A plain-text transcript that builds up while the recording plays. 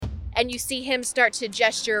and you see him start to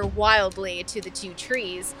gesture wildly to the two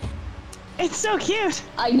trees. It's so cute.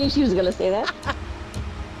 I knew she was gonna say that.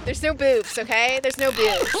 There's no boobs, okay? There's no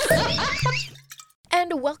boobs.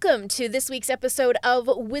 And welcome to this week's episode of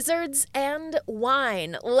Wizards and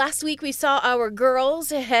Wine. Last week we saw our girls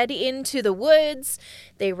head into the woods.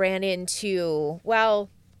 They ran into, well,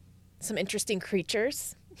 some interesting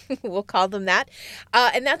creatures. We'll call them that.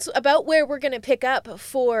 And that's about where we're going to pick up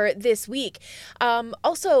for this week.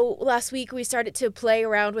 Also, last week we started to play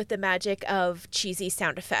around with the magic of cheesy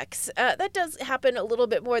sound effects. That does happen a little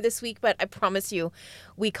bit more this week, but I promise you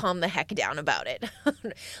we calm the heck down about it.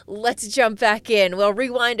 Let's jump back in. We'll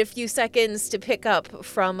rewind a few seconds to pick up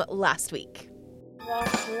from last week.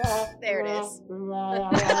 There it is.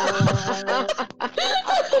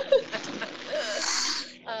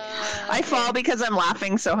 I fall because I'm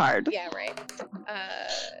laughing so hard. Yeah, right.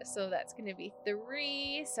 So that's going to be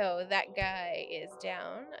 3. So that guy is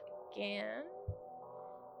down again.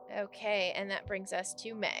 Okay, and that brings us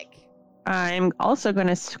to Meg. I'm also going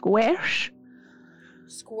to squish.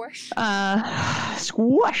 Squish?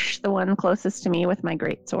 Squish the one closest to me with my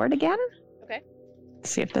great sword again. Okay.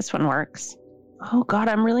 See if this one works. Oh god,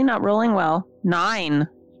 I'm really not rolling well. 9.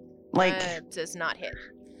 Does not hit.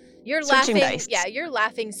 You're Switching laughing. dice. Yeah, you're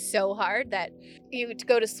laughing so hard that you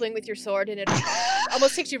go to swing with your sword and it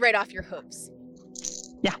almost takes you right off your hooves.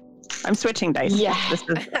 Yeah, I'm switching dice. Yeah. This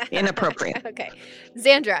is inappropriate. Okay.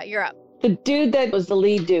 Xandra, you're up. The dude that was the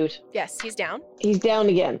lead dude, Yes, he's down. he's down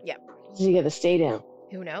again. Yep. Is he gonna stay down?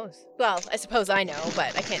 Who knows? Well, I suppose I know,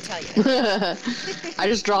 but I can't tell you. I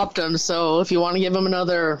just dropped him, so if you want to give him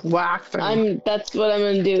another whack, then That's what I'm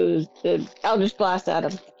gonna do. Eldritch Blast at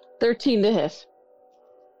him. 13 to hit.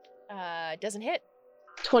 Doesn't hit.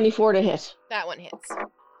 24 to hit. That one hits.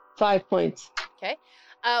 5 points. Okay.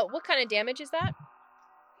 What kind of damage is that?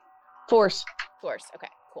 Force. Force. Okay,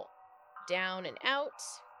 cool. Down and out.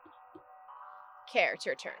 Care, it's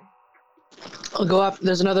your turn. I'll go up.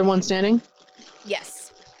 There's another one standing.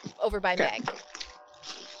 Yes. Over by Okay. Meg.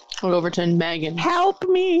 I'll go over to Megan. Help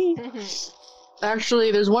me!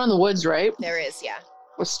 Actually, there's one in the woods, right? There is, yeah.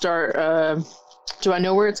 We'll start. Do I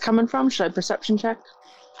know where it's coming from? Should I perception check?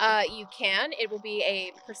 You can. It will be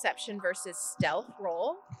a perception versus stealth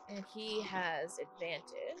roll, and he has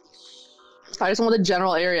advantage. I just want the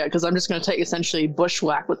general area because I'm just going to take essentially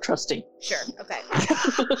bushwhack with trusty. Sure. Okay.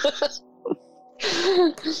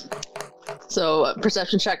 So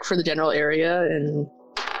perception check for the general area and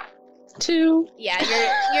 2. Yeah,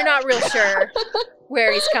 you're not real sure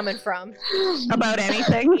where he's coming from. About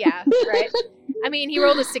anything? Yeah, right. I mean, he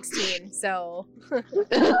rolled a 16, so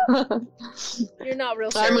you're not real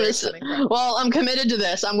sure where he's coming from. Well, I'm committed to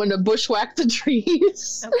this. I'm going to bushwhack the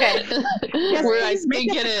trees. Okay. Where I Just make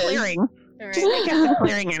think us it a is. clearing. All Just right. make us a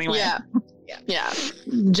clearing anyway. Yeah.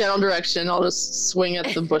 General direction. I'll just swing at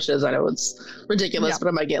the bushes. I know it's ridiculous, Yeah. but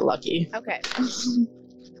I might get lucky. Okay.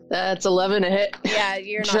 That's 11 to hit. Yeah,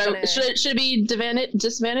 you're not Should, gonna. should it be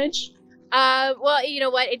disadvantage? Well, you know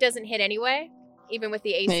what? It doesn't hit anyway, even with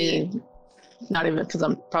the AC. Maybe. Not even, because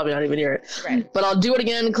I'm probably not even near it. Right. But I'll do it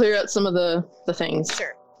again and clear out some of the things.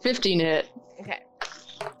 Sure. 15 to hit. Okay.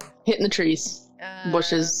 Hitting the trees.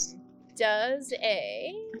 Bushes. Does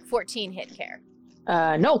a 14 hit Care?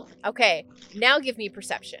 No. Okay. Now give me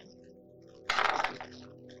perception.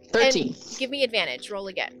 13. And give me advantage. Roll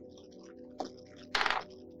again.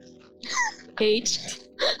 8.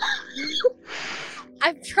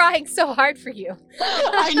 I'm trying so hard for you.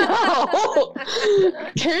 I know.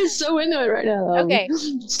 Karen's so into it right now. Okay,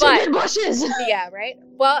 Stupid bushes. Yeah, right?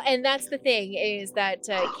 Well, and that's the thing, is that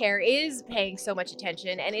Care is paying so much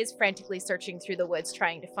attention and is frantically searching through the woods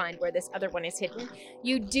trying to find where this other one is hidden.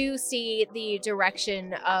 You do see the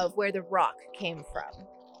direction of where the rock came from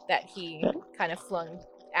that he kind of flung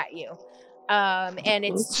at you. And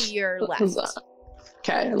it's to your left.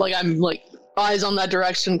 Okay, like I'm like eyes on that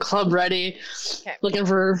direction, club ready, Okay. looking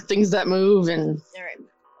for things that move and All right.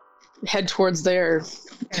 head towards there.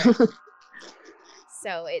 All right.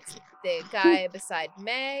 So it's the guy beside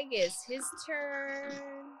Meg is his turn.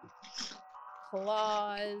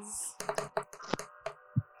 Claws.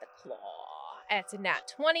 The claw. That's a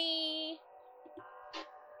nat 20.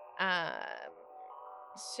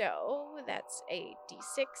 So that's a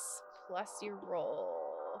d6 plus your roll.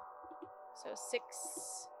 So 6,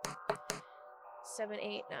 7,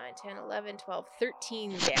 8, 9, 10, 11, 12, 13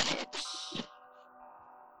 damage.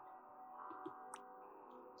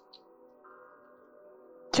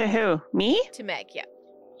 To who? Me? To Meg, yeah.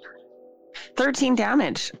 13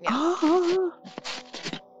 damage. Yeah. Oh.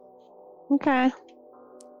 Okay.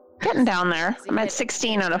 Getting down there. I'm at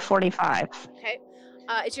 16 out of 45. Okay.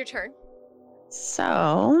 It's your turn.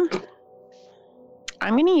 So,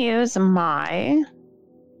 I'm going to use my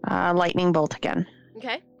lightning bolt again.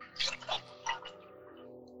 Okay.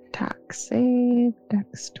 Attack save,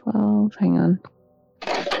 dex 12. Hang on.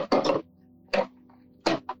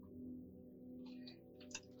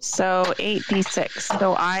 So 8d6.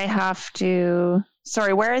 So I have to.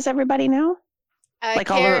 Sorry, where is everybody now?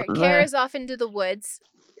 Like all Care is off into the woods.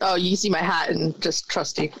 Oh, you can see my hat and just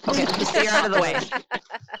trusty. Okay, stay out of the way.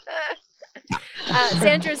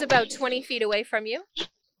 Zandra's about 20 feet away from you.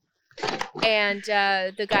 And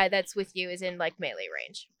the guy that's with you is in like melee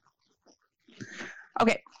range.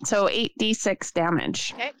 Okay, so 8d6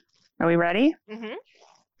 damage. Okay. Are we ready? Mm-hmm.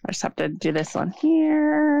 I just have to do this one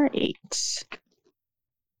here. 8.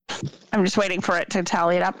 I'm just waiting for it to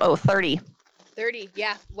tally it up. Oh, 30. 30.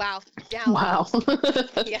 Yeah. Wow. Down. Wow.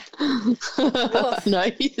 Yeah.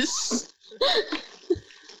 Nice.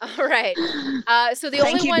 All right. So the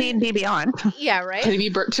Thank only you, one. D&D Beyond. Yeah. Right. Can it be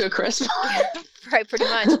burnt to a crisp? Right. Pretty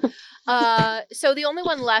much. So the only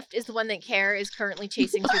one left is the one that Care is currently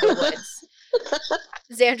chasing through the woods.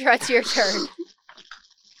 Zandra, it's your turn.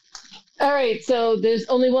 All right, so there's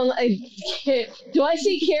only one. Do I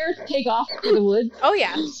see Care take off to the woods? Oh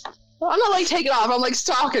yeah. I'm not like taking off. I'm like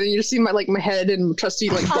stalking, and you just see my head and Trusty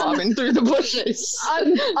like bobbing through the bushes.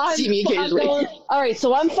 I'm See me occasionally. all right,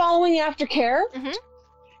 so I'm following after Care, Mhm.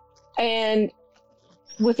 and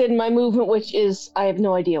within my movement, which is I have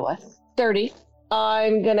no idea what 30,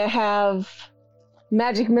 I'm gonna have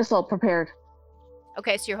magic missile prepared.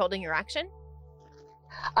 Okay, so you're holding your action.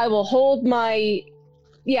 I will hold my.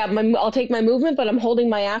 I'll take my movement, but I'm holding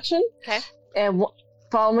my action. Okay. And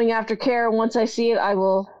following after Care, once I see it, I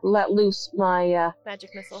will let loose my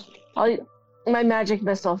Magic missile. my magic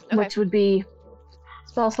missile, Okay. which would be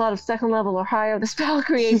spell slot of 2nd level or higher. The spell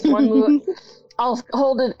creates one move. I'll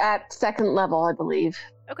hold it at 2nd level, I believe.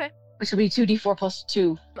 Okay. Which will be 2d4 plus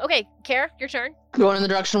 2. Okay, Care, your turn. Going in the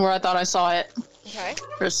direction where I thought I saw it. Okay.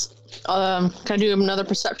 Can I do another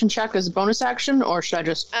perception check as a bonus action, or should I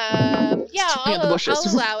just? Yeah, Looking at the bushes.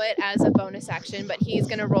 I'll allow it as a bonus action, but he's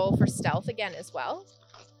gonna roll for stealth again as well,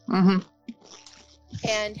 Mm-hmm.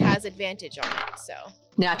 and has advantage on it. So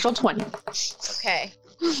Natural 20. okay,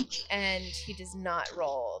 and he does not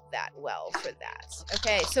roll that well for that.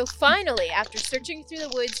 Okay, so finally, after searching through the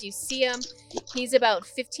woods, you see him. He's about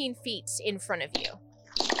 15 feet in front of you,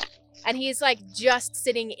 and he's like just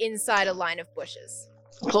sitting inside a line of bushes.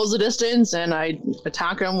 Close the distance, and I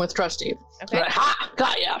attack him with Trusty. Okay. Like, ha!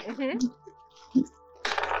 Got ya! Mm-hmm.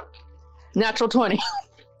 Natural 20.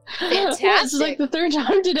 Fantastic. This is like the 3rd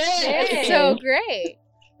time today. That's so great.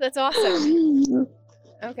 That's awesome.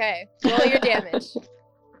 Okay, roll your damage.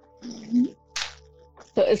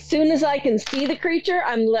 So as soon as I can see the creature,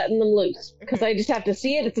 I'm letting them loose. Because I just have to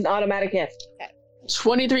see it. It's an automatic hit.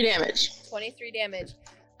 23 damage. 23 damage.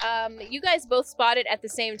 You guys both spot it at the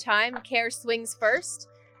same time. Care swings first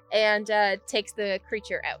and takes the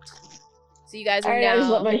creature out. So you guys are Alright, I just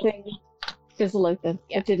let now. my thing fizzle out then.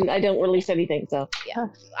 Yeah. I don't release anything, so.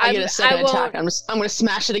 I get a second attack. I'm gonna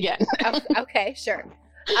smash it again. Okay, sure.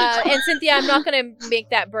 And Cynthia, I'm not going to make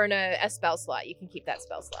that burn a spell slot. You can keep that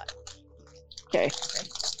spell slot. Okay.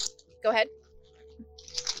 Go ahead.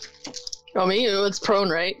 Oh, me? It's prone,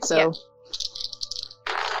 right? So.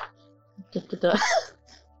 Yeah.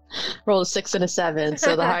 Roll a 6 and a 7.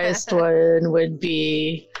 So the highest one would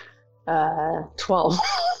be 12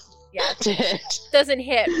 Yeah. to hit. Doesn't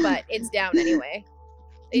hit, but it's down anyway.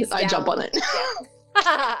 It's I down. jump on it.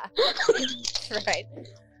 Right.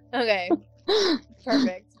 Okay.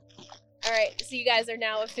 Perfect. All right. So you guys are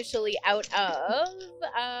now officially out of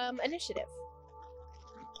initiative.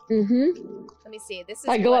 Mm-hmm. Let me see. This is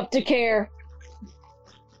I go what- up to Care,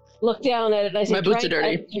 look down at it, and I say, My boots are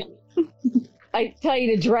dirty. I tell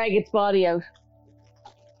you to drag its body out.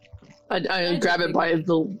 I grab it by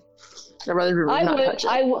the. I'd rather not touch it.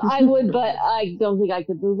 I would, but I don't think I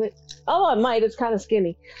could move it. Oh, I might. It's kind of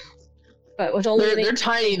skinny. But with only They're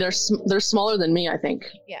tiny. They're smaller than me, I think.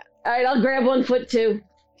 all right, I'll grab 1 foot too.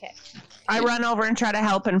 I run over and try to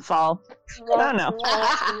help and fall. Oh no.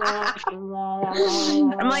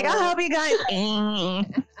 I'm like, I'll help you guys.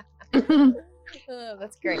 Oh,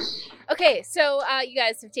 that's great. Okay, so you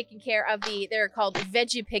guys have taken care of they're called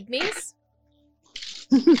veggie pygmies.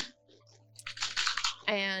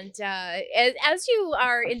 And as you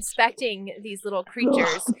are inspecting these little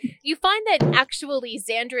creatures, you find that actually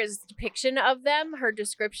Zandra's depiction of them, her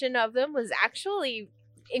description of them, was actually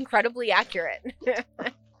incredibly accurate.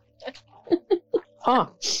 Huh.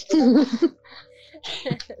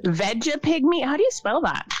 Vegapygmy? How do you spell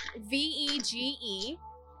that? VEGEPYGMY.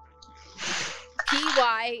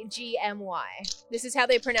 This is how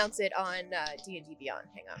they pronounce it on D&D Beyond.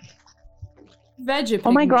 Hang on. Vegapigme.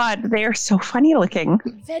 Oh my god, they are so funny looking.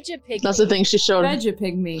 Vegapigme. That's the thing she showed.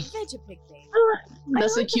 Vegapigme. Vegapigme.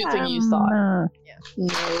 That's the cute thing you thought.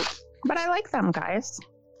 No. But I like them, guys.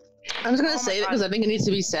 I'm just gonna Oh my say that God. because I think it needs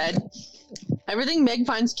to be said. Everything Meg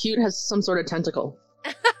finds cute has some sort of tentacle.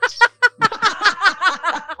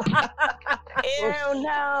 Ew,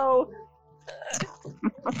 no.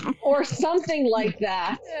 Or something like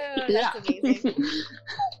that. Oh, that's amazing.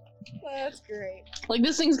 That's great. Like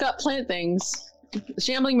this thing's got plant things. The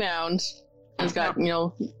Shambling Mound has got,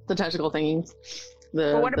 the tentacle thingies.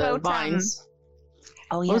 The, But what the about, vines.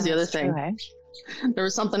 Oh, What was the other that's thing? true, eh? There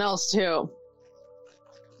was something else too.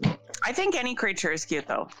 I think any creature is cute,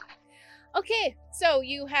 though. Okay, so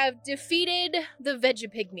you have defeated the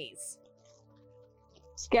Vegapigmes.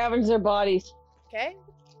 Scavenge their bodies. Okay?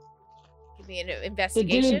 Give me an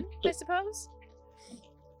investigation, dude- I suppose.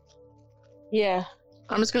 Yeah.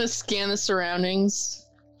 I'm just gonna scan the surroundings.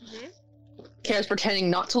 Mhm. Kara's pretending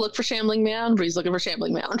not to look for Shambling Mound, but he's looking for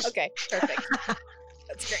Shambling Mound. Okay, perfect.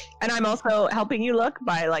 That's great. And I'm also helping you look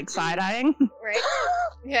by, like, side-eyeing. Right?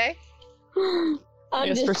 Okay. I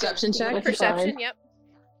guess perception check. That's Perception, fine. yep.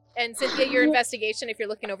 And Cynthia, your investigation if you're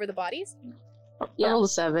looking over the bodies. Yeah. I rolled a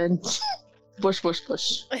 7. Bush.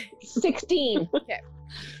 16.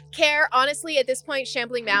 Care, honestly, at this point,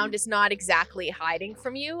 Shambling Mound is not exactly hiding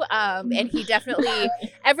from you. And he definitely,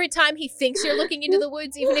 every time he thinks you're looking into the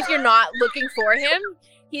woods, even if you're not looking for him,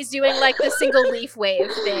 he's doing like the single leaf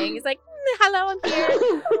wave thing. He's like, hello, I'm here.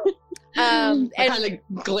 I And kind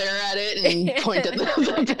of glare at it and point at the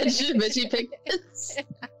veggie pigments.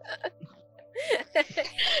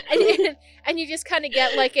 and you just kind of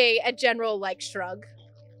get like a general like shrug.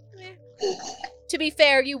 Eh. To be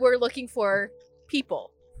fair, you were looking for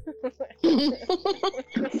people.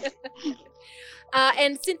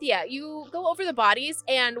 And Cynthia, you go over the bodies,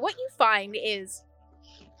 and what you find is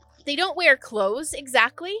they don't wear clothes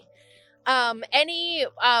exactly. Any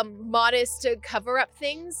modest cover-up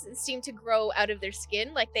things seem to grow out of their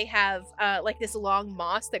skin, like they have like this long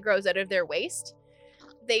moss that grows out of their waist.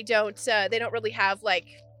 They don't really have like,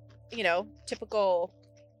 typical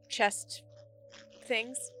chest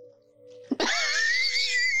things.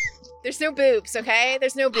 There's no boobs, okay?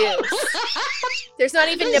 There's no boobs. There's not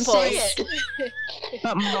even nipples.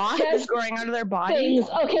 But moss is growing out of their body, Things.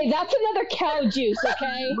 Okay, that's another cow juice,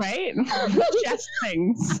 okay? right? Chest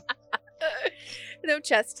things. No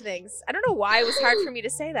chest things. I don't know why it was hard for me to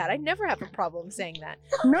say that. I never have a problem saying that.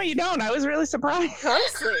 No, you don't. I was really surprised.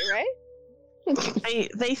 Honestly, right?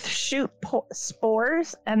 They shoot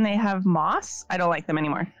spores and they have moss. I don't like them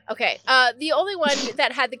anymore. Okay. The only one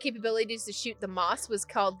that had the capabilities to shoot the moss was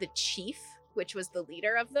called the Chief, which was the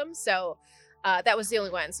leader of them. So that was the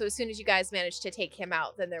only one. So as soon as you guys managed to take him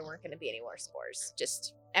out, then there weren't going to be any more spores.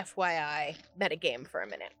 Just FYI, metagame for a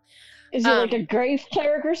minute. Is it like a grave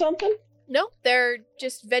cleric or something? No, they're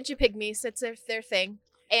just Vegapigmes. That's their thing.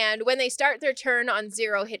 And when they start their turn on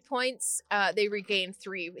 0 hit points, they regain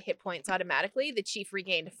 3 hit points automatically. The chief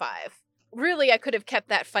regained 5. Really, I could have kept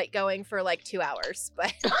that fight going for like 2 hours,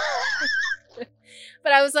 but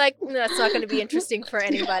but I was like, that's not going to be interesting for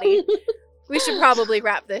anybody. We should probably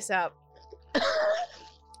wrap this up.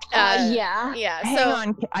 Yeah. Yeah. Hang So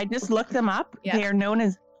on. I just looked them up. Yeah. They are known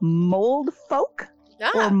as mold folk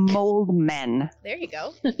or mold men. there you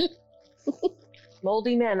go.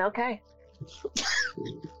 Moldy men, okay.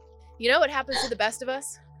 You know what happens to the best of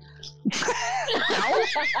us?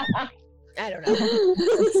 I don't know.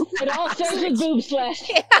 It all starts with boob flesh.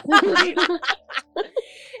 Ew.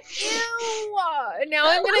 Now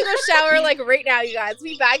I'm gonna go shower like right now, you guys.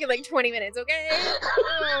 Be back in like 20 minutes, okay?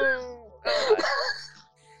 Oh, God.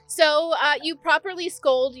 So you properly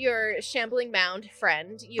scold your Shambling Mound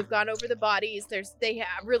friend. You've gone over the bodies. They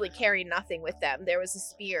really carry nothing with them. There was a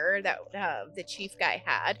spear that the chief guy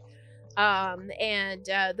had. And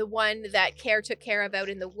the one that Care took care of out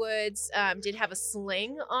in the woods did have a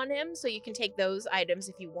sling on him, so you can take those items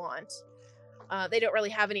if you want. They don't really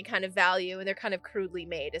have any kind of value, and they're kind of crudely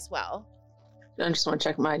made as well. I just want to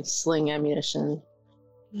check my sling ammunition.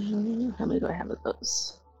 How many do I have of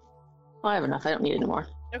those? Oh, I have enough. I don't need any more.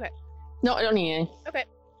 Okay. No, I don't need any. Okay.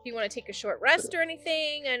 Do you want to take a short rest or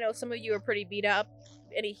anything? I know some of you are pretty beat up.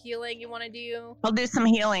 Any healing you want to do? I'll do some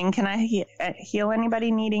healing. Can I heal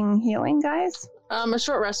anybody needing healing, guys? A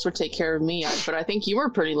short rest would take care of me, but I think you were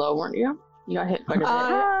pretty low, weren't you? You got hit quite a bit.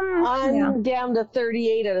 I'm yeah. down to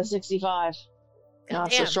 38 out of 65. So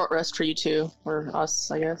Damn. short rest for you too, or us,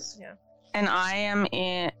 I guess. And I am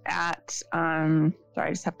at sorry, I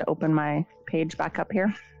just have to open my page back up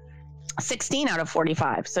here. 16 out of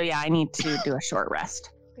 45. So yeah, I need to do a short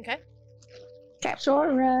rest. Okay. Okay.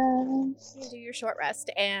 Short rest. You do your short rest,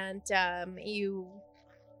 and you,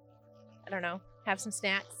 I don't know, have some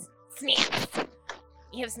snacks. Snacks.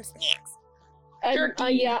 You have some snacks. And,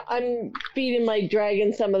 Turkey. yeah, I'm feeding my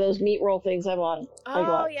dragon some of those meat roll things I bought.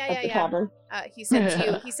 Oh yeah, at the tavern. He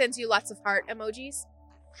sends you lots of heart emojis.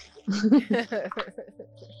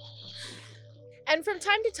 And from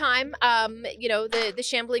time to time, the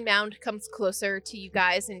shambling mound comes closer to you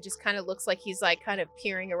guys and just kind of looks like he's like kind of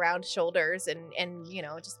peering around shoulders and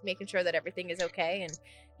just making sure that everything is okay. And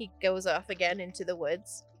he goes off again into the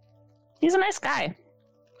woods. He's a nice guy.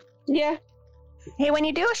 Yeah. Hey, when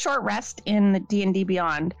you do a short rest in the D&D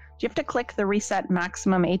Beyond, do you have to click the reset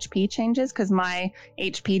maximum HP changes? Because my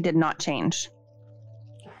HP did not change.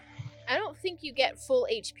 I don't think you get full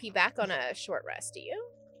HP back on a short rest, do you?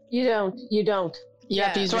 You don't. You have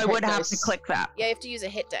to Yeah. use So your I hit would have dice. to click that. Yeah, you have to use a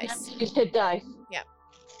hit You have dice. to use hit die.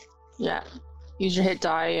 Yeah. Use your hit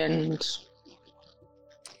die and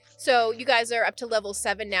So you guys are up to level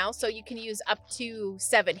 7 now, so you can use up to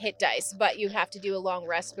 7 hit dice, but you have to do a long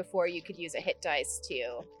rest before you could use a hit dice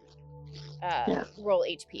to roll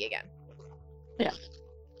HP again.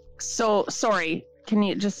 So, sorry, can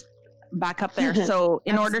you just back up there? So,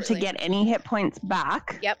 in order to Absolutely. get any hit points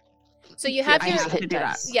back, Yep. So you have I your have to do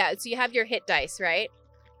that. yeah, so you have your hit dice, right?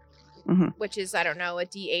 Mhm. Which is, I don't know, a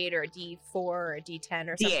D8 or a D4 or a D10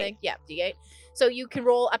 or D8. something. Yeah, D8. So you can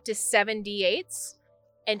roll up to 7 D8s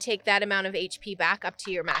and take that amount of HP back up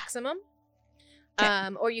to your maximum. Okay.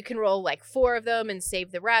 Or you can roll like 4 of them and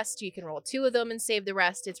save the rest. You can roll 2 of them and save the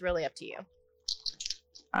rest. It's really up to you.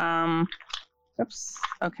 Oops.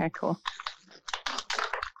 Okay, cool.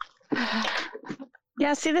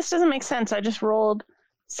 Yeah, see, this doesn't make sense. I just rolled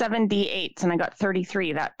 7 D8s and I got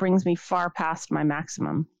 33. That brings me far past my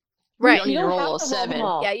maximum. Right. don't need to roll a have to 7. them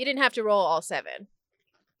all. Yeah, you didn't have to roll all 7.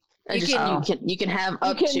 I You just, can- you can have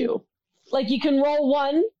up can- to. Like you can roll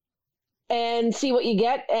one and see what you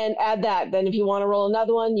get and add that. Then if you want to roll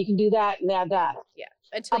another one, you can do that and add that.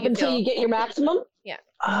 Until Up you until feel you get your maximum.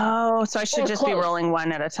 Oh, so I should Or just be close. rolling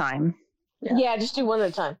one at a time. Yeah. Yeah, just do one at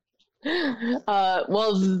a time. The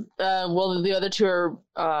other 2 are.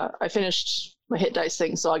 I finished my hit dice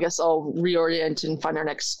thing, so I guess I'll reorient and find our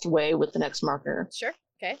next way with the next marker. Sure.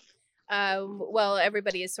 Okay. Well,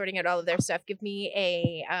 everybody is sorting out all of their stuff. Give me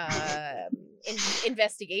a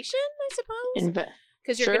investigation, I suppose,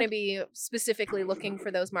 because you're Sure. going to be specifically looking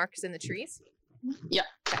for those marks in the trees.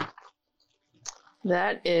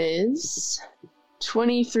 That is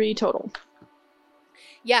 23 total.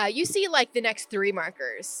 Yeah, you see like the next 3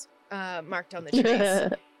 markers marked on the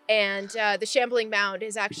trees, and the shambling mound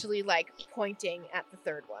is actually like pointing at the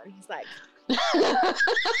 3rd one. He's like,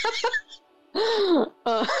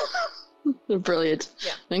 Brilliant.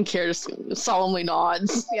 Yeah. And Kier just solemnly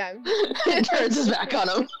nods yeah. and turns his back on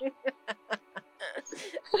him.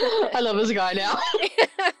 I love this guy now.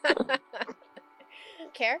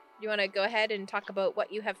 Care? You want to go ahead and talk about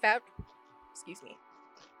what you have found? Excuse me.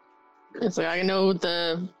 It's like I know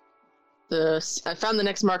I found the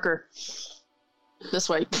next marker. This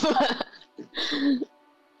way.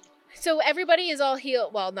 So everybody is all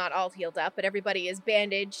healed. Well, not all healed up, but everybody is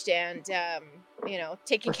bandaged and, taken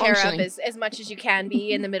We're care of functioning. as much as you can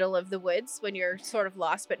be in the middle of the woods when you're sort of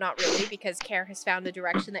lost, but not really, because Care has found the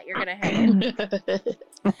direction that you're going to head in.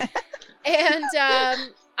 And I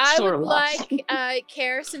Sort would of lost. like,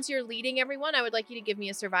 Care, since you're leading everyone, I would like you to give me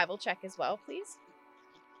a survival check as well, please.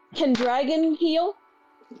 Can dragon heal?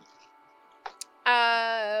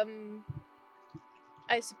 I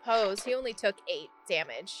suppose he only took 8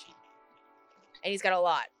 damage, and he's got a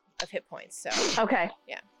lot of hit points, so Okay.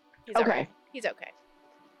 he's all Okay. right. He's okay.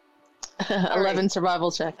 11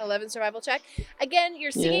 survival check. 11 survival check. Again,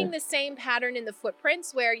 you're seeing the same pattern in the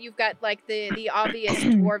footprints where you've got like the obvious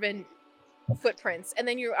dwarven footprints, and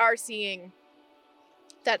then you are seeing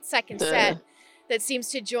that second set that seems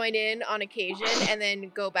to join in on occasion and then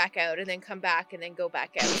go back out and then come back and then go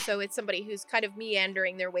back out. So it's somebody who's kind of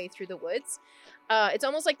meandering their way through the woods. It's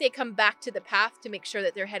almost like they come back to the path to make sure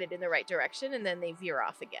that they're headed in the right direction, and then they veer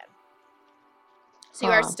off again. So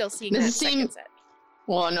you are still seeing Does that it seem- second set.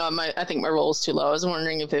 Well, no, I think my roll is too low. I was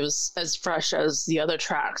wondering if it was as fresh as the other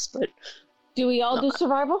tracks, but Do we all No. do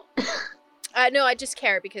survival? No, I just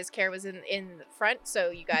Care because Care was in the front, so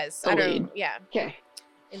you guys, The I don't, lead. yeah, Okay.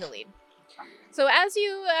 in the lead. So as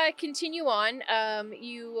you continue on,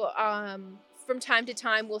 you from time to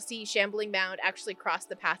time will see Shambling Mound actually cross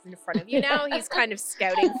the path in front of you. Now he's kind of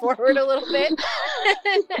scouting forward a little bit.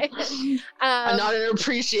 not an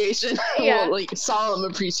appreciation. yeah. Well, like solemn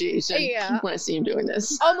appreciation Yeah. when I see him doing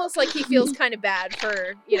this. Almost like he feels kind of bad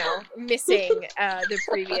for missing the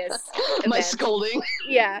previous My event. scolding.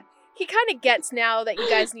 Yeah. he kind of gets now that you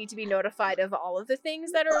guys need to be notified of all of the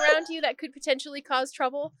things that are around you that could potentially cause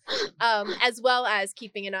trouble, as well as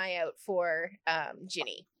keeping an eye out for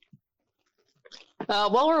Ginny.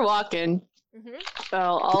 While we're walking,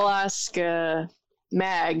 I'll ask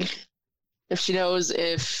Mag if she knows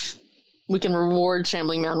if we can reward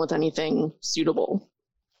Shambling Mound with anything suitable,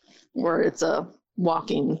 or it's a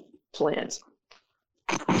walking plant.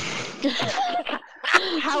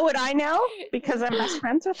 How would I know? Because I'm best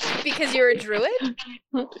friends with her? Because you're a druid?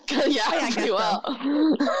 Yeah, I pretty guess well.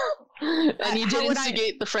 And you did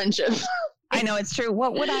instigate the friendship. I know it's true.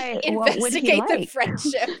 What would he Investigate like? the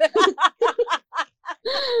friendship.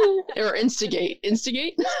 Or instigate.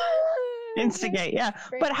 Instigate, yeah.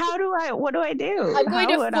 Great. But what do I do? I'm going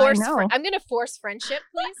How to would force. I know? I'm going to force friendship,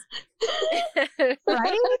 please.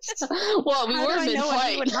 Right? Well, we How were do I know what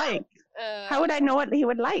he mid-fight. would like? How would I know what he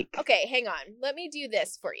would like? Okay, hang on. Let me do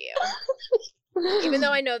this for you. Even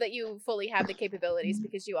though I know that you fully have the capabilities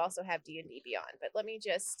because you also have D&D Beyond, but let me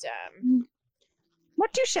just.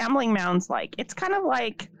 What do shambling mounds like? It's kind of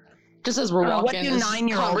like, Just as we're what walking, do this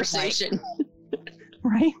 9-year-olds conversation.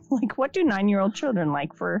 right? Like, what do 9-year-old children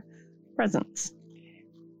like for presents?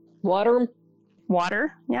 Water.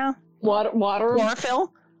 Yeah. Water.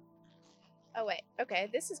 Chlorophyll. Oh wait. Okay,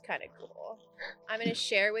 this is kind of cool. I'm going to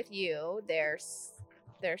share with you their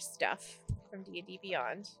stuff from D&D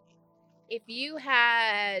Beyond. If you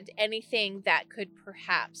had anything that could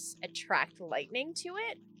perhaps attract lightning to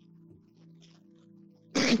it,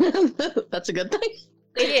 That's a good thing.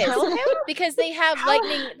 it is because they have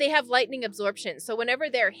lightning. They have lightning absorption. So whenever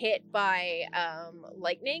they're hit by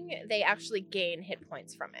lightning, they actually gain hit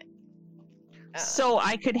points from it. So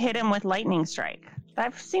I could hit him with lightning strike.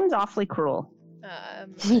 That seems awfully cruel.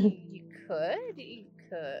 You could.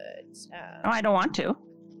 Oh, I don't want to.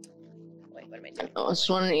 Wait, what am I doing? I was just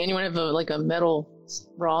wondering, anyone have a metal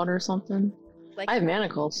rod or something? Like I have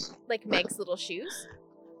manacles. like Meg's little shoes.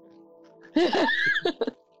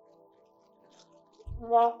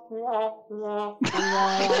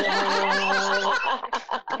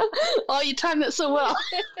 Oh, you timed it so well.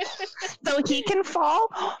 So he can fall?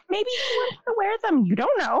 Maybe he wants to wear them. You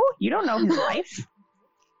don't know. You don't know his life.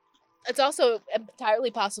 It's also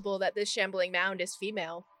entirely possible that this shambling mound is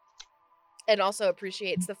female and also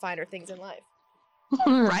appreciates the finer things in life.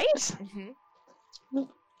 Right? Mm-hmm.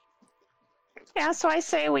 Yeah, so I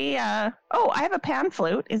say we, I have a pan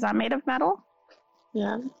flute. Is that made of metal?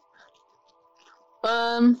 Yeah.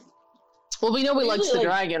 Well, we know he likes the Like-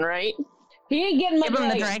 dragon, right? He ain't getting my Give him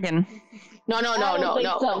the dragon. dragon. No. I don't think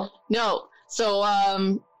so. No.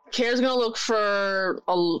 So, Kara's gonna look for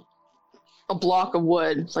a block of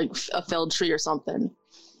wood, like a felled tree or something,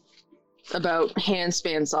 about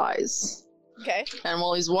handspan size. Okay. And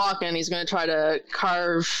while he's walking, he's gonna try to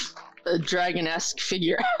carve a dragon-esque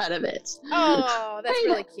figure out of it. Oh, that's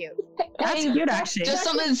really cute. That's cute, actually. Just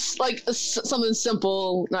something something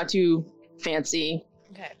simple, not too fancy.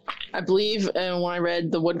 Okay. I believe when I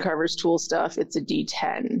read the woodcarver's tool stuff, it's a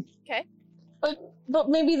D10. Okay. But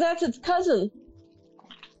maybe that's its cousin.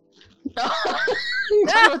 You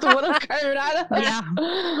talking about the wood I'm carving out of? Yeah.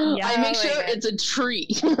 Yeah. I make Oh sure my God. it's a tree.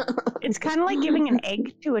 It's kind of like giving an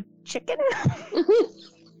egg to a chicken.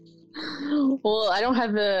 Well, I don't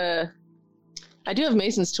have I do have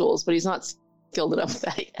Mason's tools, but he's not skilled enough with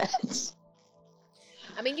that yet.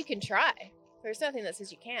 I mean, you can try. There's nothing that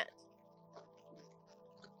says you can't.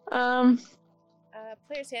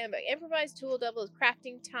 Player's handbook. Improvised tool doubles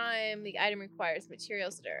crafting time. The item requires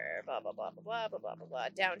materials that are blah blah blah blah blah blah blah blah blah.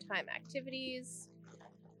 Downtime activities.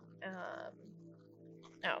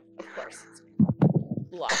 Oh, of course. It's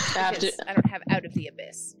blocked because I don't have Out of the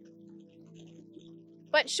Abyss.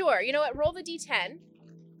 But sure, you know what? Roll the D10.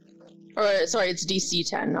 Or sorry, it's DC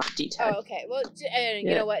 10, not D10. Oh, okay. Well,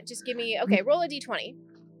 you know what? Just give me. Okay, roll a D20.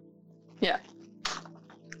 Yeah.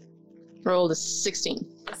 Rolled a 16.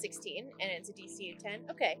 A 16, and it's a DC of 10.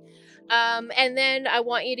 Okay. And then I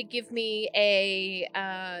want you to give me a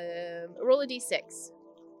roll a D6.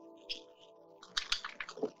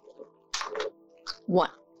 1.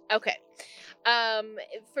 Okay.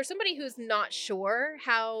 For somebody who's not sure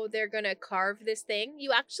how they're gonna carve this thing,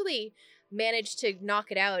 you actually managed to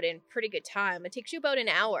knock it out in pretty good time. It takes you about an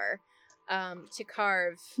hour to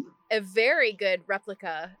carve a very good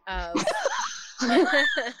replica of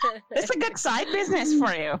It's a good side business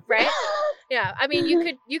for you. right? Yeah, I mean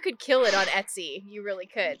you could kill it on Etsy. You really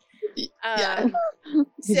could. Yeah.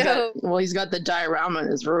 He's got the diorama in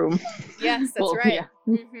his room. Yes, that's Well, right. yeah.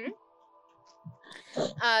 Mm-hmm.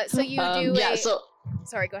 So you do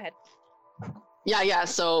Sorry, go ahead. Yeah,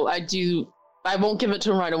 so I won't give it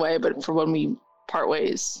to him right away, but for when we part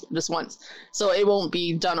ways just once. So it won't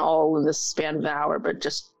be done all in the span of an hour, but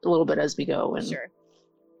just a little bit as we go. And Sure.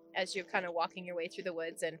 As you're kind of walking your way through the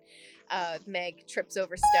woods, and Meg trips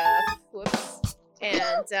over stuff. Whoops. And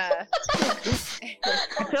I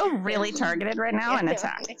feel really targeted right now and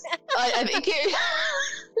attacked. I think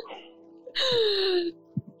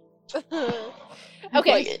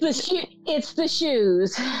Okay. It's the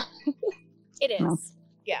shoes. It is.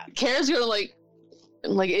 Yeah. Kara's gonna like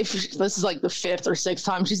if this is like the 5th or 6th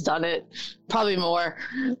time she's done it, probably more.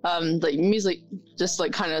 Like Mi's like just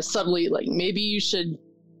like kind of subtly like maybe you should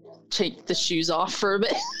take the shoes off for a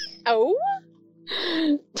bit. Oh.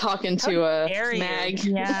 Talking to Mag.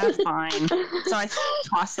 Yeah, fine. So I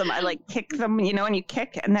toss them. I like kick them, and you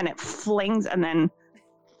kick, and then it flings, and then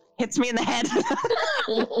hits me in the head.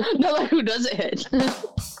 No, like who does it hit?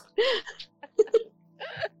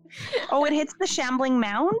 Oh, it hits the shambling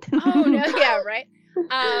mound? Oh no! Yeah, right.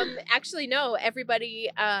 Actually, no. Everybody,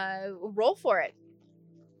 roll for it.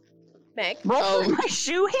 Meg. Roll for my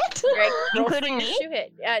shoe hit? Greg, roll Including for your me? shoe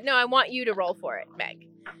hit. No, I want you to roll for it, Meg.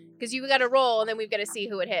 Because you got to roll, and then we've got to see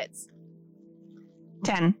who it hits.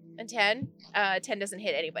 10. And 10? 10 doesn't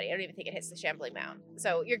hit anybody. I don't even think it hits the shambling mound.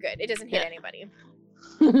 So you're good. It doesn't hit anybody.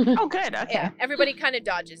 Oh, good. Okay. Yeah, everybody kind of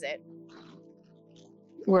dodges it.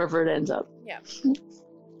 Wherever it ends up. Yeah.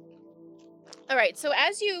 All right, so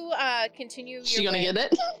as you continue your She gonna way, get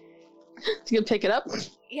it? She gonna pick it up?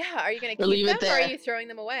 Yeah, are you going to Or keep leave them, it or are there? you throwing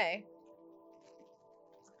them away?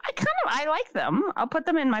 I like them. I'll put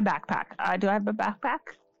them in my backpack. Do I have a backpack?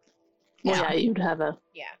 Well, yeah, you'd have a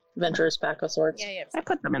Yeah. adventurous pack of sorts. Yeah, I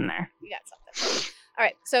put them in there. you got something. All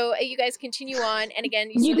right, so you guys continue on, and again,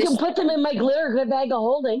 you see You this. can put them in my glitter good bag of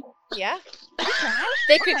holding. Yeah,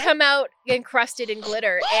 they could come out encrusted in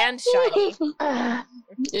glitter and shiny,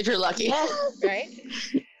 If you're lucky. right?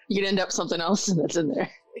 You could end up something else that's in there.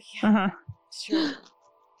 Yeah, Uh-huh. sure.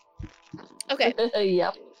 Okay,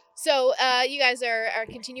 Yep. so you guys are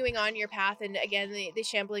continuing on your path, and again, the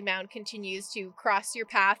shambling mound continues to cross your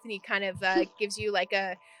path, and he kind of gives you like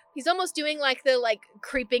a. He's almost doing like the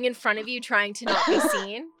creeping in front of you, trying to not be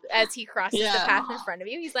seen as he crosses the Yeah. path in front of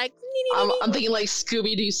you. He's like, I'm thinking like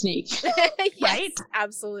Scooby-Doo sneak. yes, Right?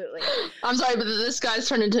 absolutely. I'm sorry, but this guy's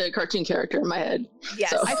turned into a cartoon character in my head. Yes.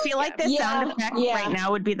 So- I feel like the Yeah, sound effect yeah. right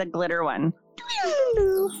now would be the glitter one.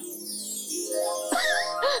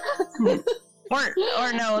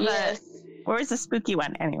 Or no, Yes. where's the spooky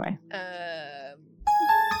one anyway?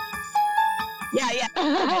 Yeah.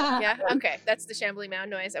 Yeah. Okay, that's the shambling mound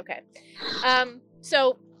noise. Okay.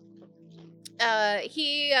 So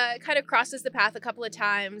he kind of crosses the path a couple of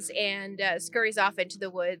times and scurries off into the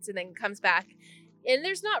woods, and then comes back. And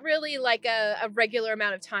there's not really like a regular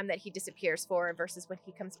amount of time that he disappears for versus when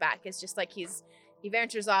he comes back. It's just like he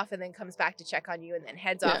ventures off and then comes back to check on you, and then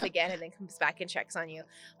heads off Yeah. again and then comes back and checks on you.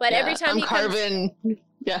 But Yeah, every time I'm he comes, carving.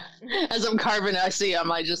 Yeah, as I'm carving, I see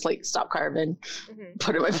him. I just like stop carving, Mhm.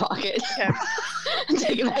 put it in my pocket, Okay. and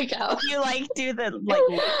take it back out. You do the like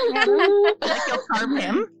you'll carve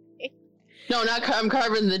him? No, not I'm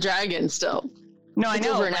carving the dragon still. No, I It's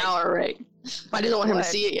know. over an like, hour, right? I didn't want him to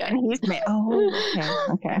see it yet. And he's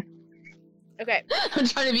okay. Okay. I'm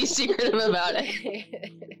trying to be secretive about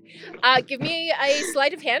it. Give me a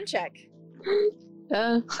sleight of hand check.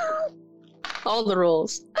 All the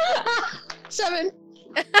rules. 7.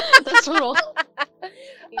 That's the roll.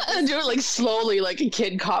 I do it like slowly, like a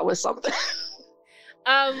kid caught with something.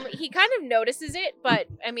 He kind of notices it, but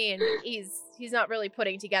I mean, he's not really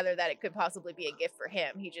putting together that it could possibly be a gift for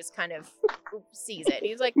him. He just kind of sees it.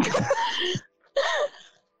 He's like, Why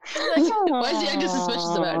is he acting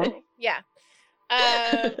suspicious about it? yeah.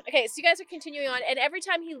 Okay, so you guys are continuing on, and every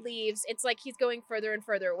time he leaves, it's like he's going further and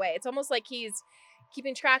further away. It's almost like he's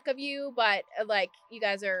keeping track of you, but like you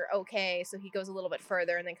guys are okay, so he goes a little bit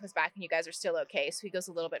further and then comes back and you guys are still okay. So he goes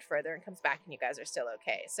a little bit further and comes back and you guys are still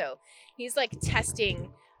okay. So he's like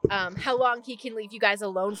testing how long he can leave you guys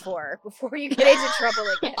alone for before you get into trouble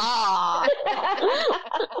again. Ah,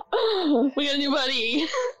 we got a new buddy.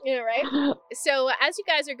 Yeah, right? So as you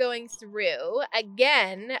guys are going through,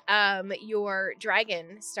 again, your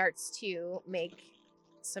dragon starts to make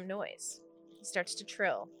some noise. He starts to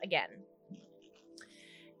trill again.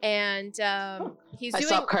 And he's I doing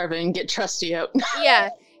stop carving, get Trusty out. yeah,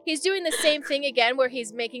 he's doing the same thing again where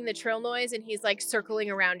he's making the trill noise and he's like circling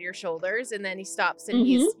around your shoulders, and then he stops and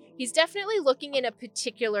he's definitely looking in a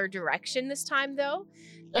particular direction this time though.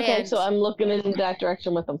 Okay, And- so I'm looking in that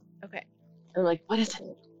direction with him. Okay. I'm like, what is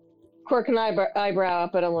it? Quirk an eyebrow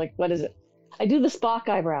up, and I'm like, what is it? I do the Spock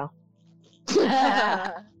eyebrow.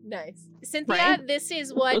 Nice. Cynthia, Right? this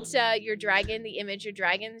is what your dragon, the image your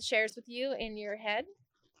dragon shares with you in your head.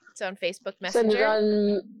 It's on Facebook Send it Messenger.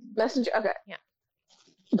 on Messenger. Okay.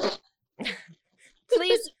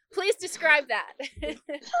 Please describe that.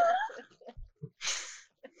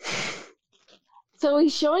 So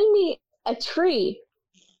he's showing me a tree.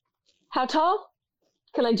 How tall?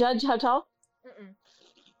 Can I judge how tall? Mm-mm.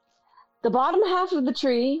 The bottom half of the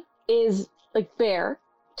tree is like bare.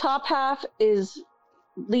 Top half is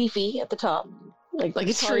leafy at the top. Like a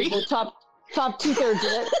probably tree? The top 2/3 of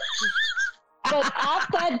it. But at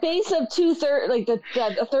that base of 2/3, like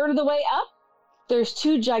a third of the way up, there's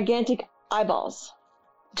 2 gigantic eyeballs.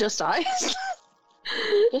 Just eyes?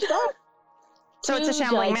 Just that. So it's a 2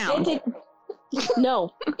 shambling mound. gigantic-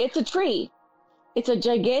 No, it's a tree. It's a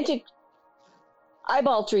gigantic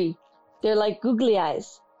eyeball tree. They're like googly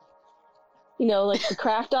eyes. You know, like the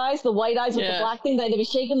craft eyes, the white eyes with the Yeah. black thing that if you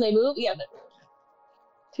shake them, they move. Yeah.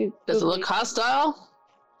 Does it look hostile?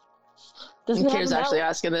 Doesn't have Kira's a mouth. actually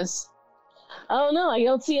asking this. Oh no, I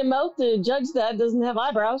don't see a mouth to judge that. It doesn't have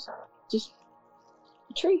eyebrows. Just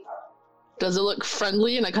a tree. Does it look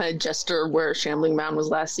friendly? And I kind of gesture where Shambling Mound was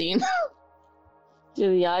last seen. Do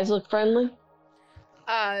the eyes look friendly?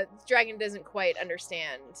 Dragon doesn't quite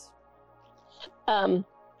understand. I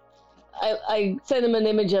sent him an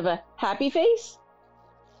image of a happy face,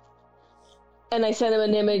 and I sent him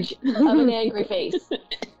an image of an angry face.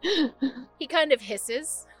 He kind of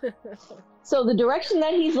hisses. So the direction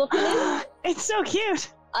that he's looking in, It's so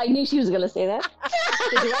cute. I knew she was gonna say that.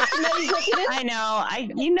 The direction that he's looking in, I know.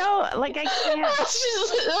 I can't.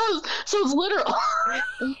 So it's literal.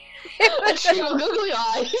 A tree with googly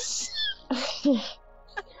eyes.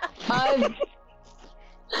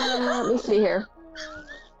 let me see here.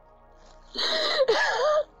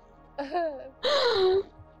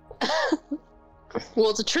 Well,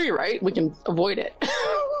 it's a tree, right? We can avoid it.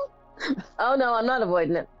 Oh no, I'm not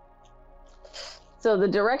avoiding it. So the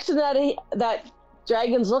direction that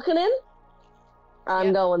dragon's looking in, I'm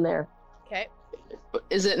Yeah. going there. Okay.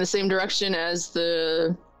 Is it in the same direction as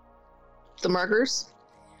the markers?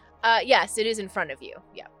 Yes, it is in front of you.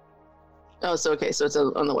 Yeah. Oh, so okay, so it's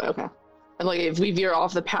on the way. Okay. And like, if we veer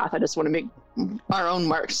off the path, I just want to make our own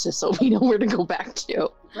marks just so we know where to go back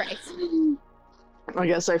to. Right. I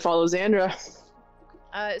guess I follow Xandra.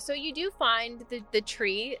 So you do find the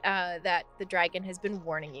tree that the dragon has been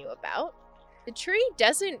warning you about. The tree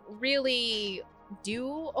doesn't really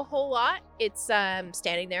do a whole lot. It's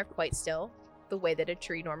standing there quite still, the way that a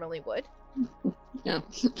tree normally would. Yeah.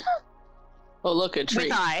 Oh, look, a tree.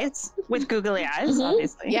 With eyes. With googly eyes, Mhm.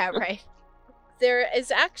 obviously. Yeah, right. There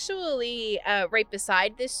is actually right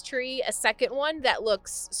beside this tree a second one that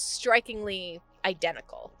looks strikingly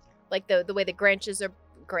identical. Like the way the branches, the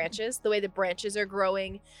way the branches are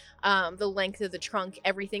growing, the length of the trunk,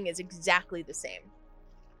 everything is exactly the same.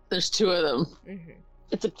 There's 2 of them. Mm-hmm.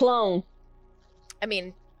 It's a clone. I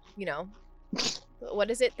mean, you know,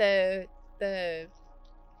 what is it? The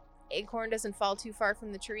acorn doesn't fall too far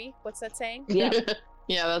from the tree. What's that saying? Yeah,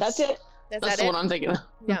 Yeah, that's it. That's That's that the it? one I'm thinking of.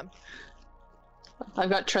 Yeah. I've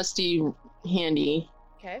got Trusty handy.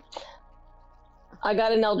 Okay. I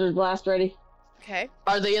got an Eldritch Blast ready. Okay.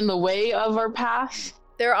 Are they in the way of our path?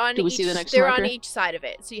 They're on. Do we each, see the next They're marker? on each side of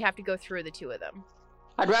it, so you have to go through the 2 of them.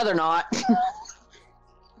 I'd rather not.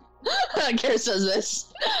 Kara says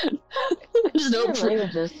this. There's no Yeah,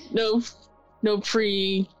 languages. no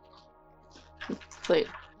pre. Wait.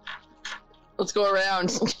 Let's go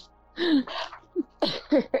around.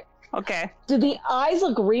 Okay. Do the eyes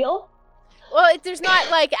look real? Well, there's not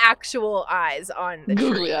like actual eyes on the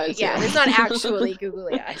Googly tree. eyes, Yeah, yeah. there's not actually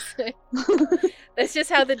googly eyes. That's just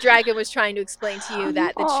how the dragon was trying to explain to you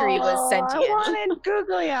that the tree was sentient. I wanted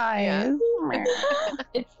googly eyes.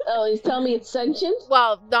 He's telling me it's sentient?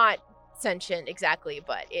 Well, not sentient exactly,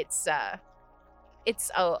 but it's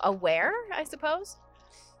aware, I suppose.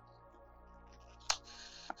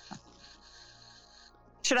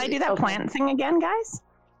 Should I do that Okay. plant thing again, guys?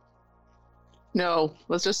 No,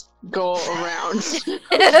 let's just go around.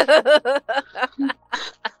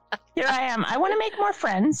 Here I am. I want to make more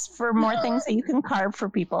friends for more things that you can carve for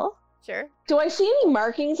people. Sure. Do I see any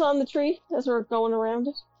markings on the tree as we're going around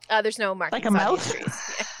it? There's no markings Like a on mouth? these trees.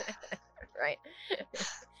 Right.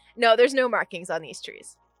 No, there's no markings on these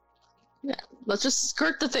trees. Let's just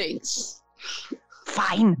skirt the things.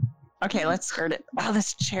 Fine. Okay, let's skirt it. Oh,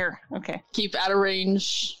 this chair. Okay. Keep out of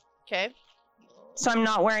range. Okay. So I'm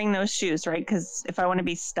not wearing those shoes, right? Because if I want to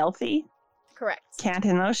be stealthy, Correct. can't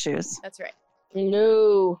in those shoes. That's right.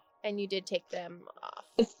 No. And you did take them off.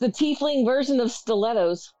 It's the tiefling version of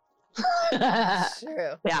stilettos.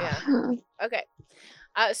 True. Yeah. Okay.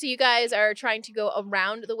 So you guys are trying to go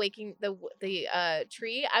around the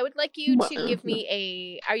tree. I would like you to give me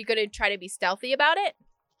a. Are you going to try to be stealthy about it?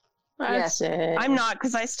 That's it. I'm not,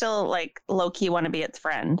 because I still like low-key want to be its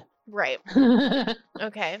friend. Right.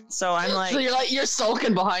 Okay. So I'm like, So you're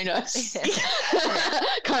sulking behind us.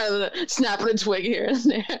 Kind of snapping a twig here and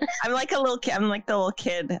there. I'm like a little kid. I'm like the little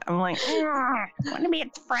kid. I'm like, I want to be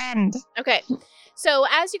its friend. Okay. So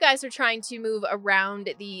as you guys are trying to move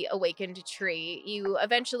around the awakened tree, you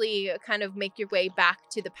eventually kind of make your way back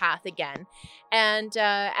to the path again. And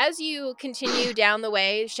as you continue down the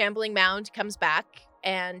way, Shambling Mound comes back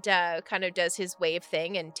and kind of does his wave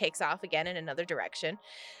thing and takes off again in another direction.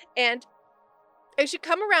 And as you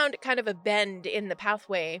come around kind of a bend in the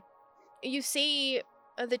pathway, you see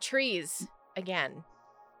the trees again.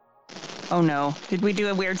 Oh no. Did we do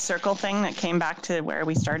a weird circle thing that came back to where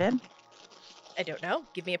we started? I don't know.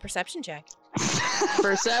 Give me a perception check.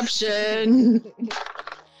 Perception.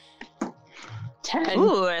 10.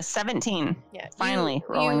 Ooh, a 17. Yeah. Finally,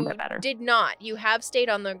 rolling a bit better. Did not. You have stayed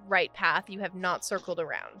on the right path. You have not circled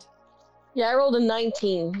around. Yeah, I rolled a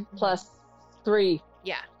 19 plus 3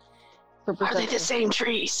 Yeah. for Are perception. they the same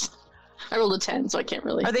trees? I rolled a 10, so I can't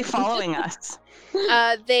really. Are they following us?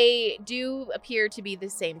 They do appear to be the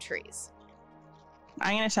same trees.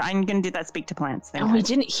 I'm gonna do that speak to plants thing. And we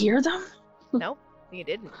didn't hear them? Nope, you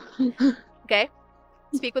didn't. Okay.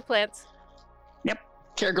 Speak with plants.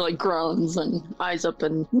 Character like groans and eyes up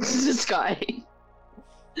in the sky.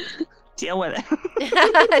 Deal with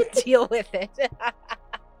it. Deal with it.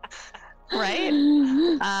 Right?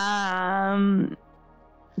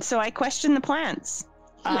 So I question the plants.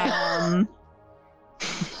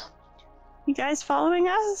 You guys following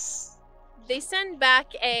us? They send back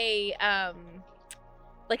a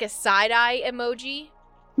like a side-eye emoji.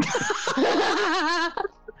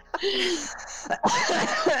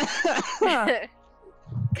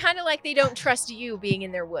 Kind of like they don't trust you being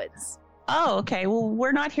in their woods. Oh, okay. Well,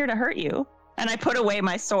 we're not here to hurt you. And I put away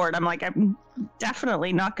my sword. I'm like, I'm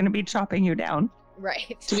definitely not going to be chopping you down.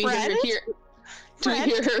 Right. Do we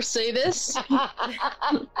hear her say this?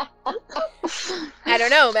 I don't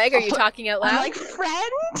know, Meg, are you talking out loud? I'm like,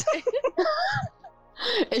 friend?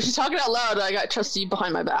 If she's talking out loud, I got trust you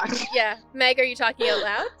behind my back. Yeah. Meg, are you talking out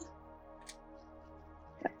loud?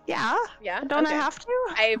 Yeah. Yeah. Don't okay. I have to?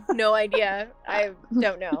 I have no idea. I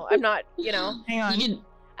don't know. I'm not, Hang on.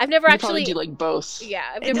 I've never You actually probably do like both. Yeah,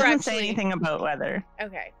 I've It never doesn't actually say anything about weather.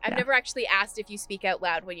 Okay. I've Yeah. never actually asked if you speak out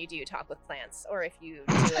loud when you do talk with plants or if you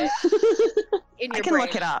do it in your I can brain.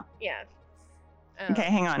 look it up. Yeah. Okay,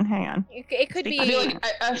 hang on. It could be I feel like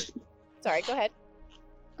Sorry, go ahead.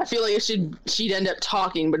 I feel like she'd end up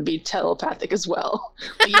talking, but it'd be telepathic as well.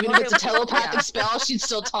 Like even if it's a telepathic Yeah. spell, she'd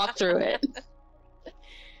still talk through it.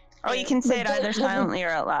 Oh, you can say it either silently or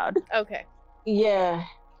out loud. Okay. Yeah.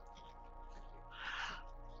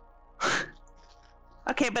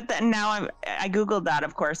 Okay, but then now I Googled that,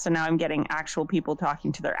 of course, so now I'm getting actual people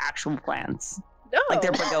talking to their actual plants. No. Like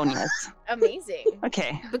they're begonias. Amazing.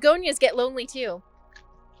 Okay, Begonias get lonely too.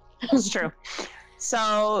 that's true.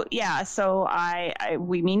 So, yeah, so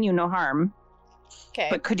we mean you no harm. Okay.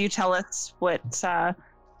 But could you tell us what's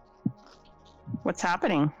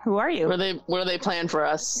happening? Who are you? What are they planning for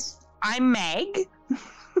us? I'm Meg.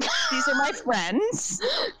 These are my friends.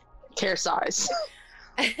 Care size.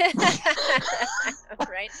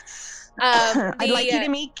 Right. I'd like you to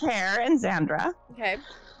meet Care and Xandra. Okay.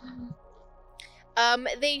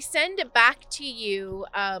 They send back to you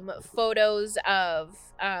photos of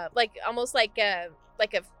like almost like a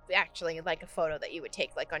photo that you would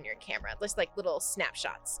take like on your camera, just like little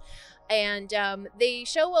snapshots. And they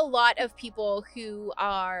show a lot of people who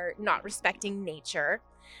are not respecting nature.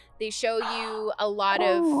 They show you a lot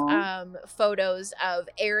of photos of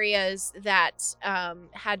areas that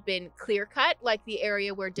had been clear cut, like the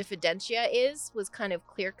area where Diffidentia was kind of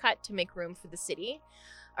clear cut to make room for the city,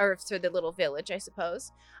 or for the little village, I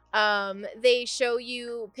suppose. They show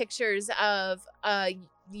you pictures of a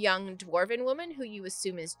young dwarven woman who you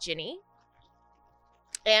assume is Ginny.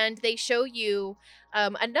 And they show you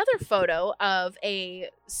another photo of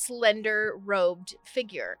a slender robed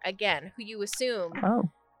figure, again, who you assume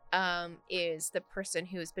is the person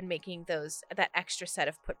who's been making that extra set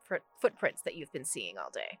of footprints that you've been seeing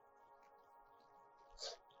all day.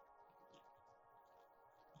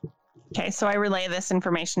 Okay, so I relay this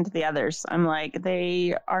information to the others. I'm like,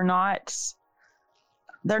 they're not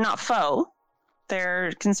faux.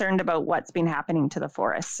 They're concerned about what's been happening to the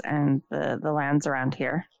forests and the lands around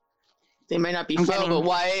here. They might not be faux, but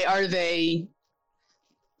why are they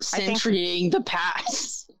sentrying the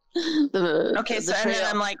pass? And then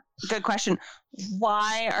I'm like, good question.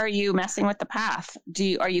 Why are you messing with the path?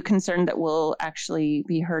 Are you concerned that we'll actually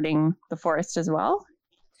be hurting the forest as well?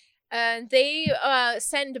 And they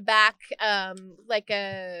send back like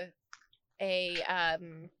a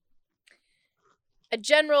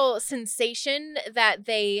general sensation that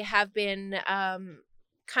they have been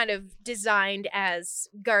kind of designed as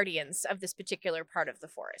guardians of this particular part of the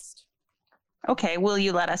forest. Okay, will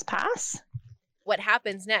you let us pass? What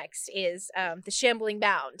happens next is the shambling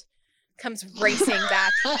mound comes racing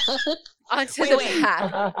back onto the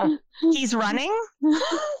path. He's running?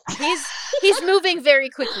 He's moving very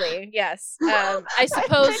quickly, yes. I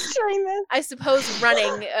suppose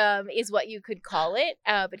running is what you could call it,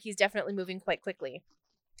 but he's definitely moving quite quickly.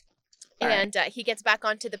 And he gets back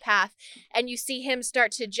onto the path, and you see him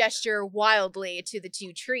start to gesture wildly to the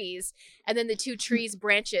two trees, and then the two trees'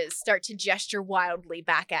 branches start to gesture wildly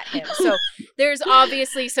back at him. So there's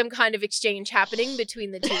obviously some kind of exchange happening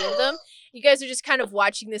between the two of them. You guys are just kind of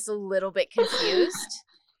watching this a little bit confused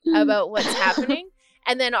about what's happening.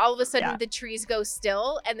 And then all of a sudden the trees go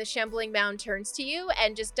still, and the shambling mound turns to you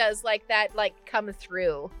and just does like that, like, come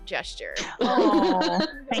through gesture. Oh,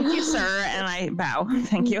 thank you, sir. And I bow.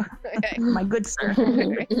 Thank you. Okay. My good sir.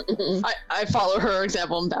 I follow her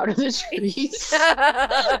example and bow to the trees.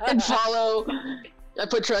 And follow. I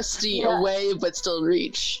put Trusty away, but still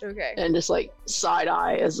reach. Okay. And just like side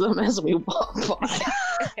eye as we walk by.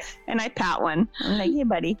 And I pat one. I'm like, hey,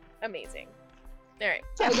 buddy. Amazing. All right.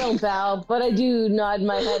 I don't bow, but I do nod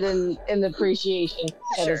my head in appreciation.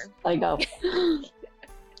 Sure. I go.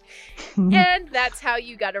 And that's how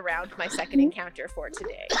you got around my second encounter for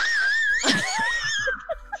today.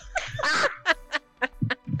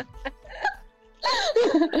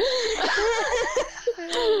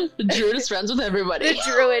 The druid is friends with everybody. The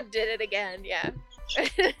druid did it again, yeah.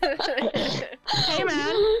 Hey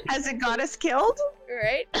man, has it got us killed?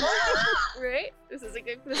 Right? Right? This is a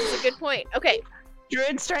good point. Okay.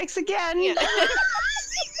 Druid strikes again. Yeah.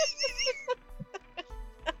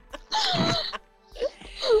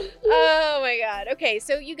 Oh my god. Okay,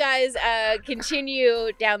 so you guys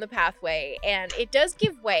continue down the pathway, and it does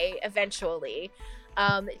give way eventually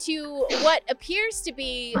to what appears to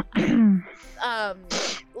be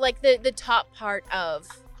like the top part of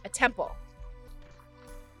a temple.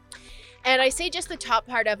 And I say just the top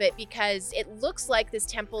part of it because it looks like this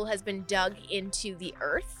temple has been dug into the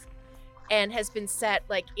earth and has been set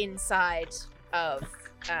like inside of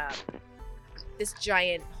this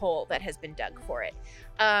giant hole that has been dug for it.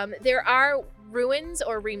 There are ruins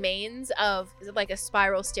or remains of like a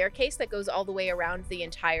spiral staircase that goes all the way around the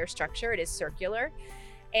entire structure. It is circular.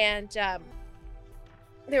 And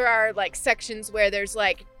there are like sections where there's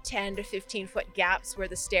like 10 to 15 foot gaps where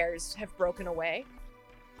the stairs have broken away.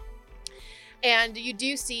 And you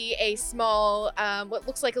do see a small, what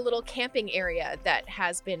looks like a little camping area that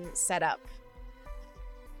has been set up.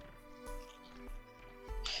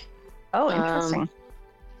 Oh, interesting.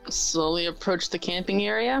 Slowly approach the camping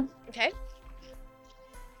area. Okay.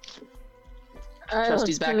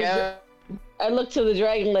 Trusty's back out. I look to the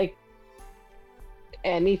dragon like,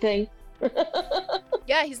 anything?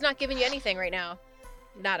 Yeah, he's not giving you anything right now.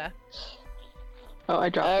 Nada. Oh, I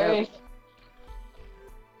dropped out. Right.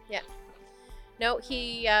 Yeah. No,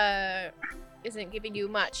 he isn't giving you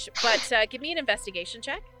much. But give me an investigation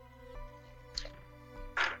check.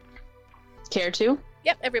 Care to?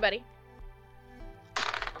 Yep, everybody.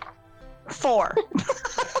 4.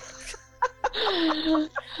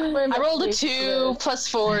 I rolled a 2 plus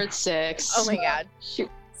 4, it's 6. Oh my god. Shoot.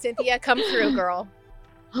 Cynthia, come through, girl.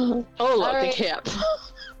 Oh, look, right. the camp.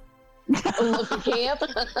 Look the camp.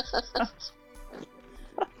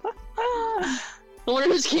 I wonder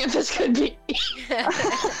whose camp this could be.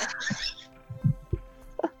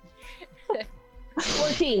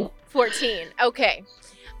 14. Okay.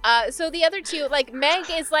 So the other two, like, Meg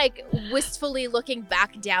is, like, wistfully looking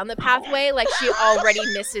back down the pathway like she already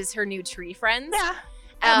misses her new tree friends. Yeah.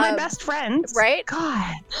 My best friends. Right?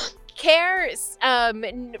 God. Care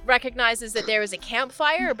recognizes that there is a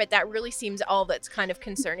campfire, but that really seems all that's kind of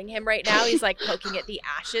concerning him right now. He's, like, poking at the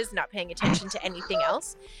ashes, not paying attention to anything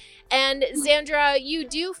else. And Xandra, you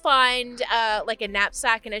do find, like, a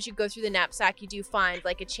knapsack, and as you go through the knapsack, you do find,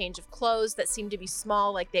 like, a change of clothes that seem to be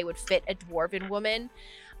small, like they would fit a dwarven woman.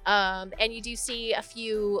 And you do see a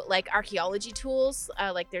few, like, archaeology tools,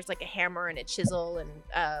 like there's, like, a hammer and a chisel and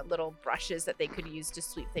little brushes that they could use to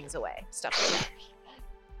sweep things away, stuff like that.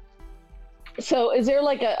 So, is there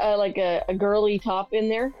like a girly top in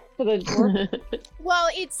there for the dwarf? Well,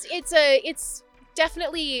 it's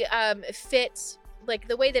definitely fit. Like,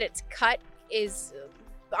 the way that it's cut is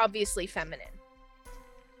obviously feminine.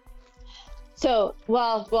 So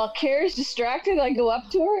while Care's distracted, I go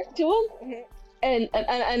up to him, Mm-hmm.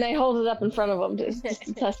 and I hold it up in front of him just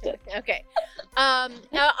to test it. Okay.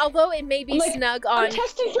 Although it may be snug on... I'm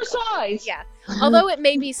testing for size. Yeah. Although it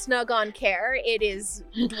may be snug on care, it is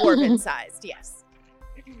dwarven sized, yes.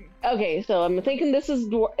 Okay, so I'm thinking this is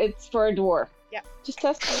it's for a dwarf. Yep. Just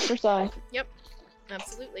testing for size. Yep.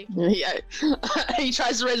 Absolutely. Yeah. He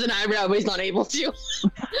tries to raise an eyebrow, but he's not able to.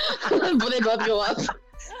 But they both go up.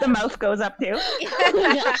 The mouth goes up too.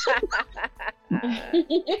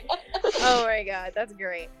 Oh my god, that's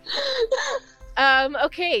great.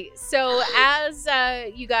 Okay, so as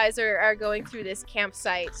you guys are going through this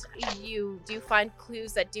campsite, you do find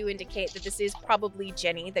clues that do indicate that this is probably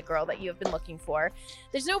Jenny, the girl that you have been looking for.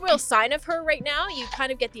 There's no real sign of her right now. You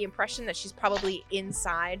kind of get the impression that she's probably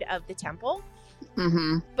inside of the temple.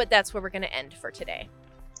 Mm-hmm. But that's where we're going to end for today.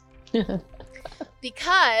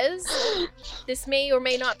 Because this may or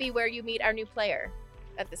may not be where you meet our new player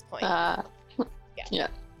at this point. Yeah.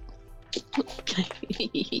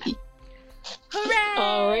 Hooray!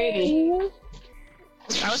 Alrighty.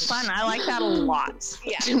 That was fun. I like that a lot.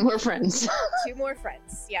 Yeah. 2 more friends. 2 more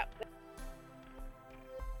friends. Yep.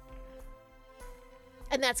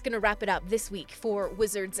 And that's going to wrap it up this week for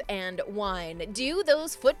Wizards and Wine. Do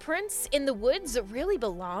those footprints in the woods really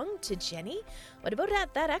belong to Jenny? What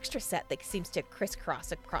about that extra set that seems to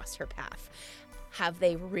crisscross across her path? Have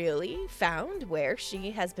they really found where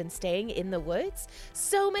she has been staying in the woods?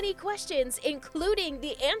 So many questions, including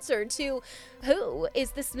the answer to who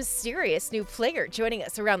is this mysterious new player joining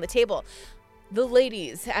us around the table. The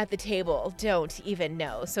ladies at the table don't even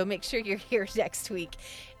know, so make sure you're here next week.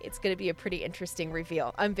 It's going to be a pretty interesting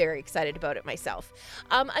reveal. I'm very excited about it myself.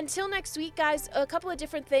 Until next week, guys, a couple of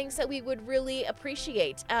different things that we would really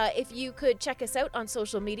appreciate. If you could check us out on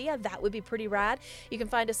social media, that would be pretty rad. You can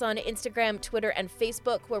find us on Instagram, Twitter, and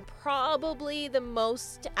Facebook. We're probably the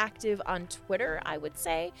most active on Twitter, I would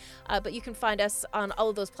say. But you can find us on all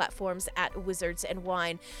of those platforms at Wizards and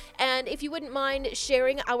Wine. And if you wouldn't mind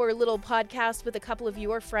sharing our little podcast with a couple of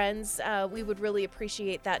your friends, we would really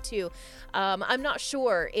appreciate that too. I'm not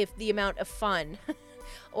sure if the amount of fun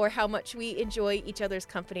or how much we enjoy each other's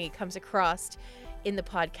company comes across in the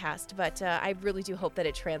podcast, but I really do hope that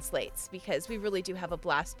it translates, because we really do have a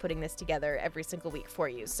blast putting this together every single week for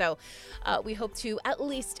you. So we hope to at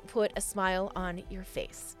least put a smile on your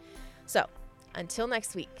face. So until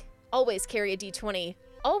next week, always carry a D20,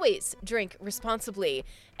 always drink responsibly,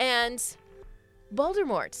 and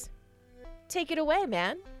Baldermort, take it away,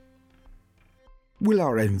 man. Will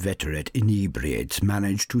our inveterate inebriates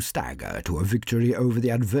manage to stagger to a victory over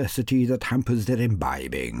the adversity that hampers their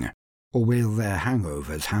imbibing? Or will their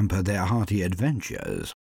hangovers hamper their hearty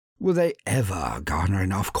adventures? Will they ever garner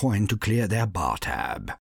enough coin to clear their bar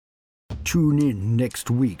tab? Tune in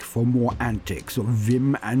next week for more antics of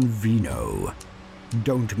Vim and Vino.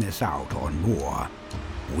 Don't miss out on more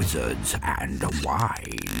Wizards and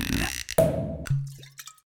Wine.